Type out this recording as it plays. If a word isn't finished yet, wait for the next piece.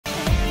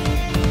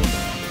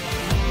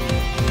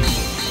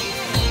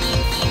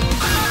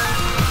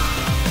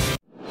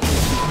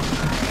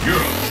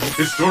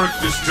Historic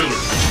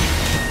Distillery.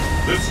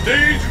 The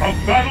stage of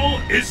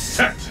battle is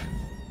set.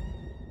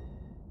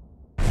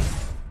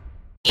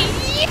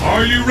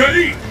 Are you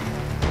ready?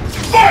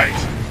 Fight!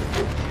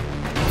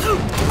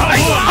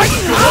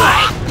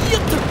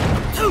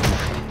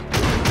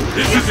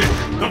 This is it,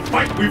 the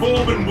fight we've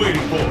all been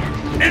waiting for.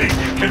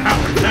 Anything can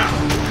happen now.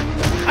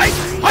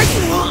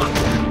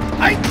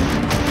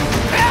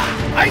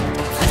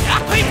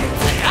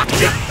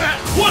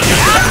 What is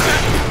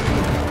happening?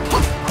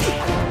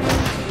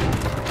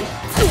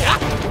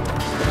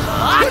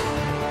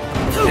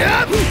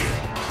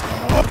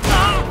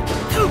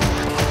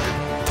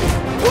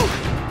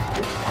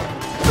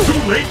 Too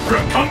late for a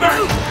comeback?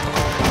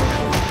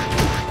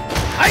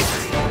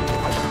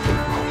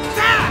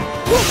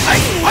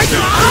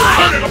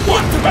 Turn it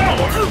one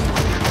power!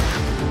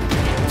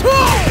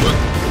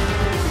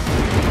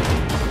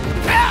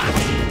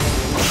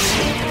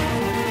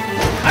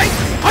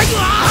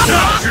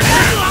 Now's your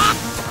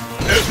chance!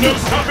 There's no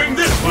stopping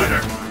this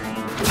fighter!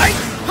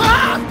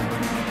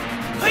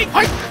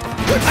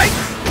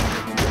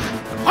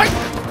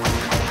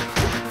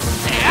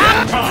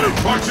 Time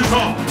marches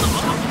on!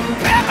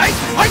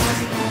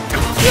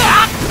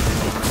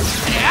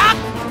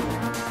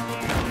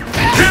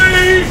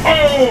 K.O.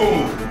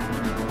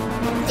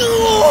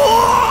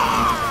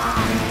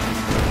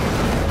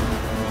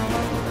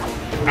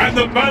 And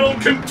the battle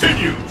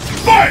continues!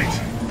 Fight!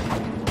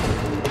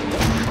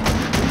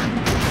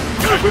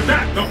 And with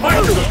that, the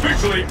fight is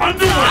officially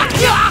underway!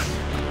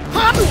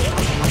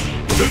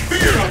 The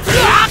fear of it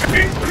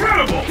is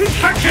incredible!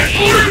 I can't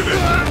believe it!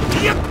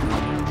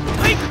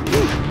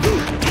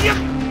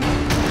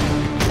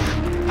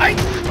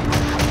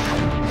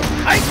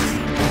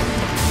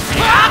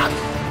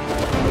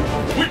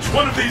 Which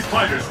one of these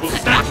fighters will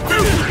snatch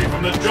victory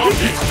from the jaws?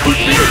 It could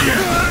be again!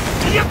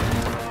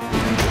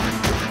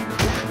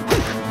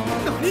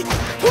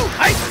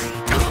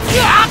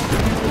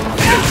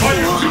 This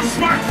fighter's too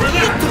smart for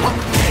that!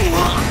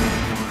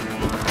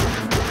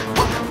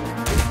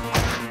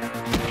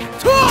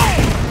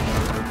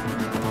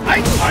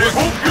 I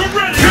hope you're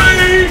ready!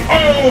 K.O.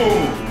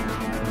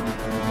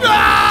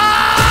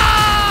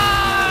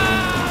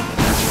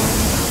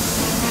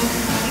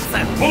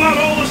 Pull out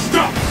all the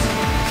stops!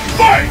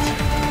 Fight!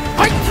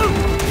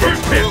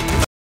 First hit!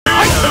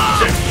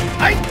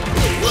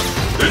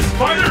 This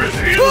fighter is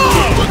in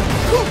love!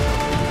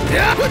 The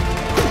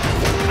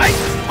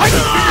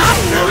fear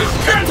out there is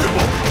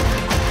tangible!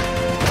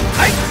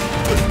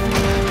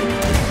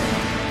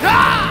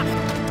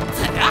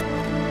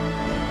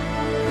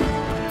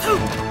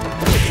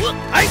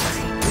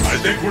 I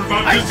think we're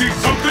about to see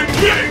something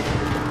big!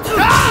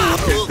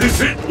 Is this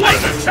it? What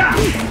an attack!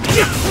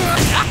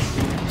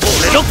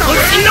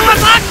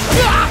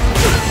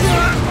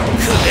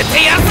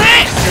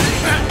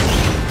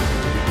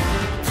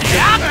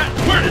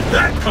 Where did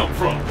that come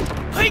from?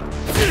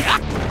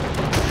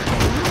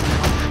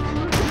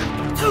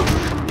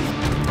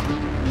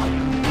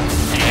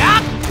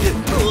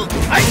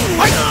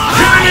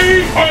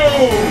 K.O.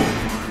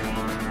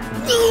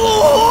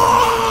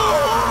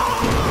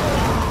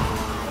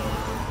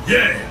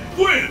 Yeah,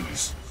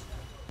 wins!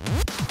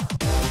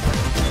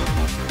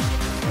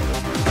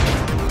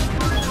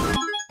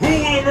 Who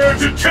will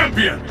emerge a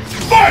champion?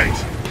 Fight!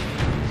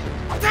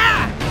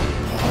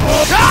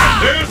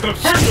 There's the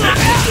first hit!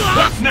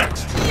 What's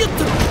next?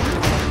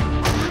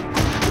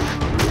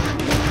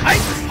 I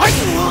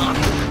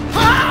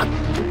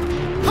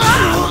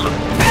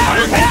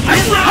hope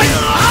you're ready!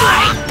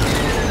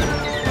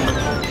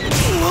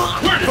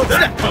 Where did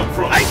that come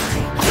from?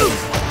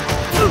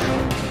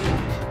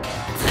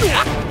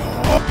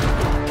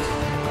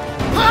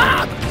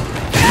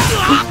 This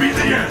could be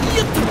the end!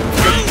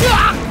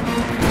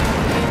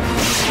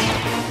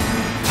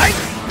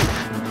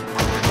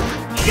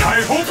 I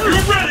hope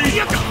you're ready!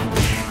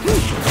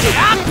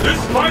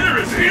 This fighter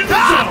is in the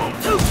zone!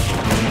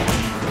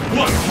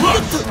 What a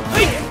rush!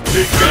 They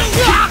just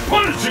keep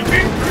punishing!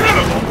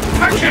 Incredible!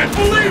 I can't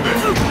believe it!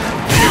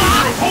 Use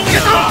your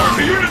opponent's power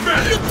to your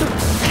advantage!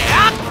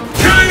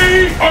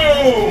 K.O.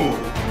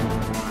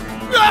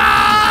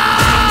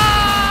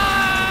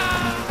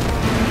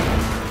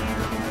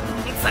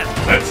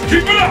 Let's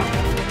keep it up!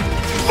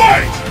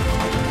 Fight!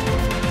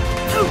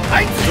 The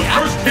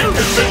first hit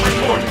has been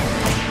recorded.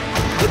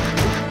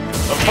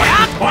 The fight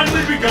has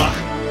finally begun.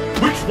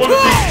 Which one of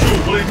these two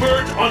will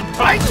emerge on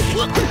top?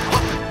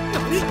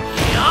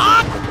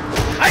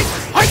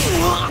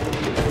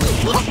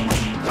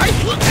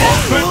 All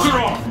bets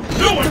are off.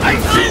 No one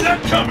can see that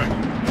coming.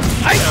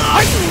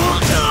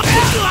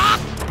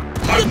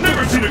 I've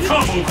never seen a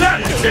combo that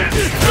intense.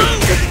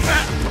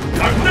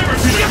 I've never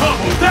seen a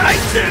combo that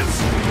intense.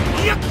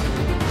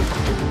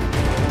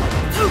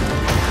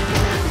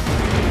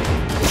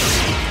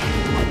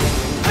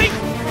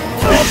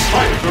 These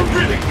fighters are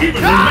really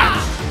evenly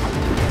matched.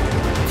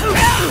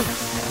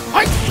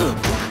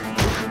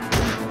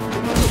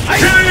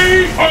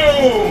 K.O.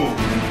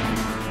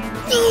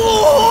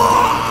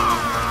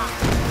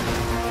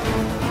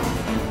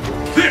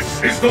 This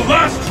is the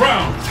last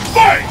round.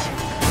 Fight!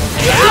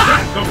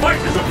 The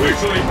fight is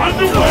officially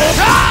underway!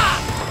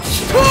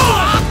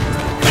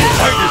 The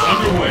fight is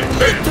underway!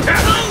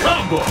 Fantastic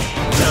combo!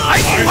 I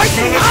smell a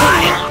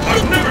combo!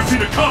 I've never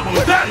seen a combo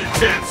that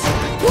intense!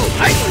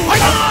 I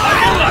like it!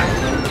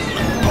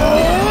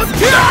 What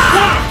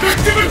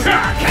effective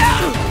attack!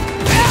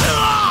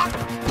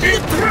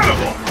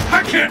 Incredible!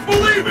 I can't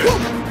believe it!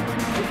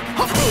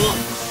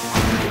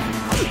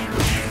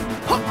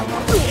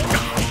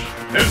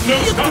 There's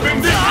no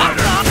stopping this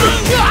fighter!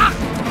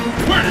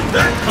 Where did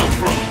that come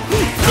from?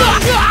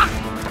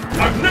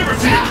 I've never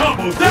seen a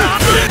combo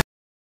that good!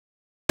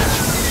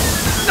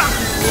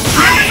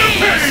 Bring the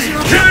pain!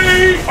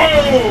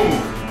 KO!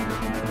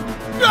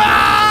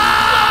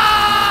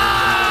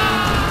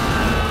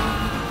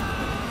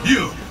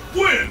 You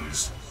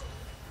wins!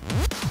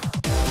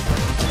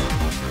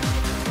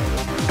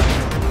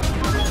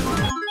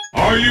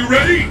 Are you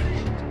ready?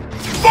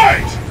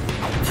 Fight!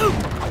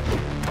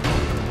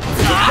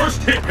 The first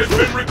hit has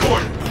been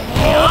recorded.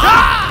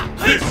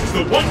 This is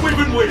the one we've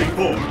been waiting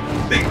for.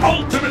 The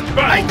ultimate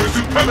battle for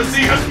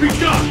supremacy has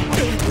begun.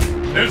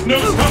 There's no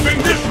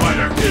stopping this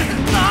fighter.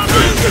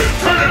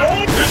 Turn it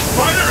on! This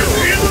fighter is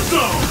in the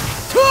zone.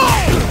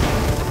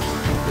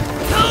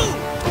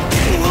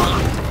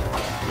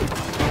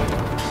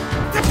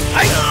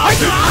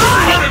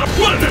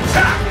 What an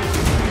attack!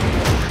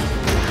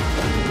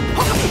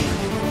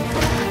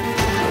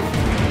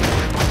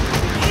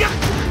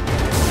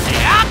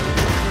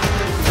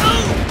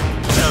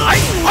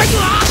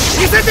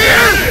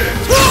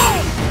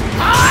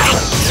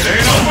 It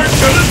ain't over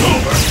till it's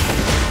over!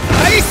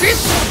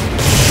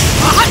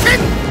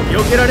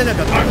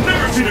 I've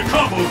never seen a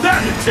combo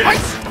that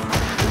intense!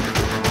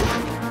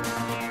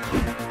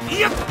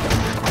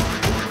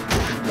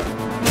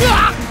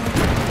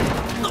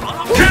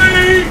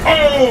 KO!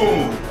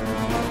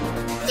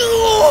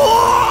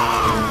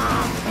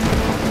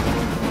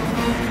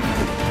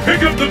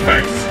 Pick up the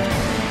pace!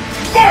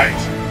 Fight!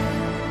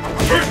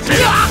 First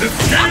hit, the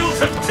scales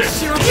have tipped!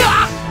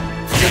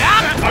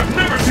 I've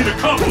never seen a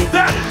combo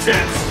that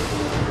intense!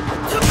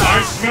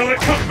 I smell a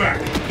comeback!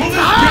 Will this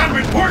jab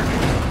important?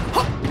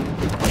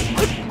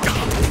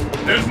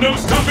 There's no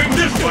stopping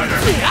this fighter!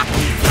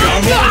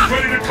 I'm almost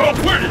ready to call.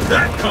 Where did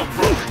that come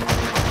from?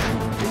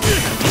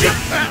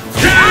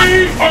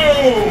 KO!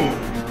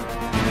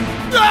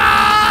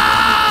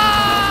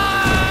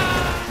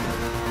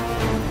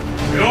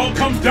 It all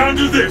comes down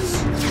to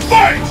this!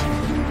 Fight!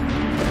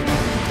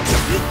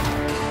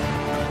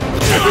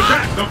 And with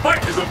that, the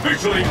fight is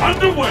officially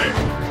underway!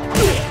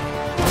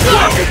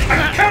 Whoa!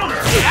 A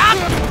counter!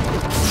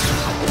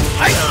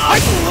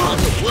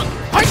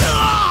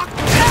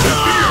 The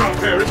fear out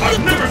there,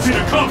 I've never seen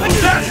a combo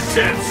that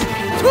intense!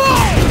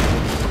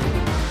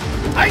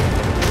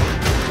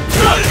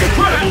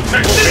 Incredible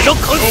technique! Nowhere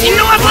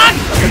to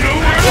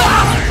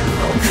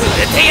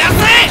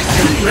hide!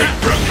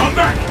 Come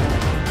back!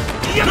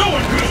 No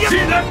one could have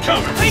seen that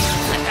coming!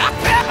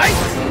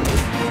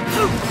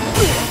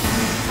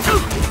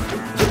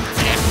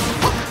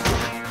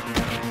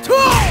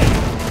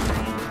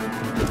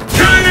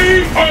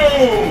 KO!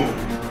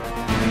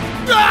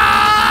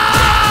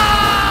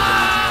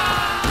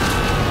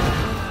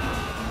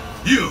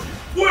 You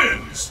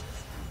wins!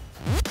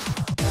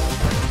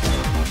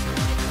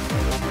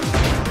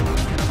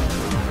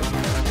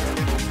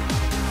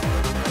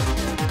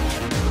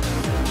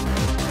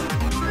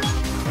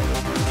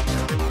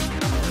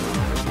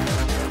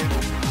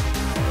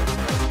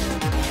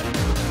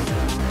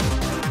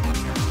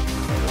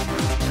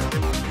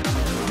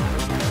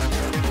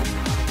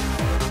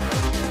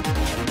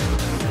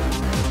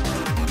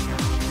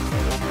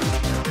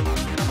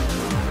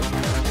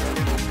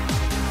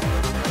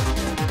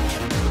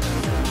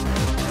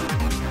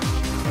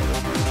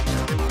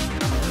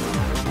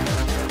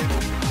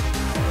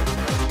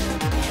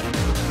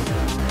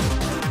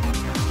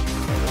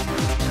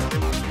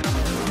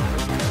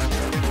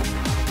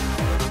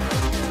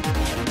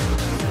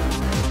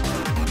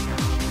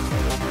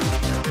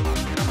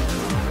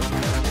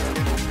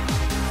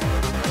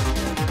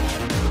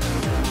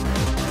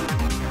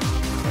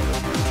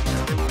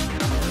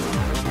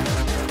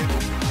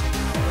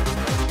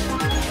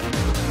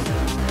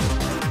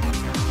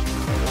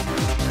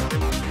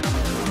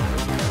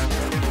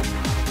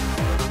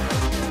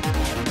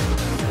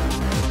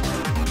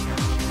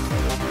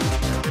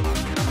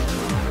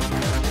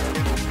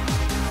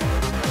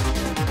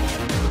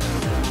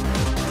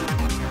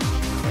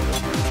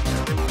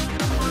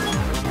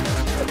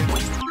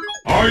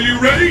 Are you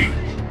ready?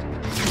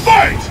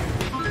 Fight!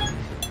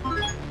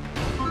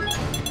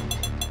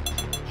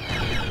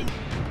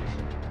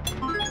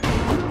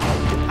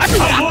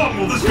 How long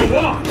will this go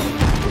on?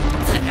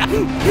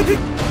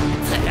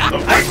 The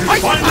fight is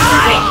finally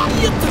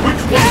begun!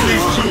 Which one of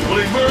these two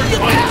will emerge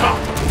on top?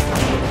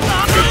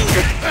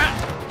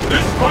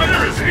 This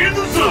fighter is in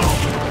the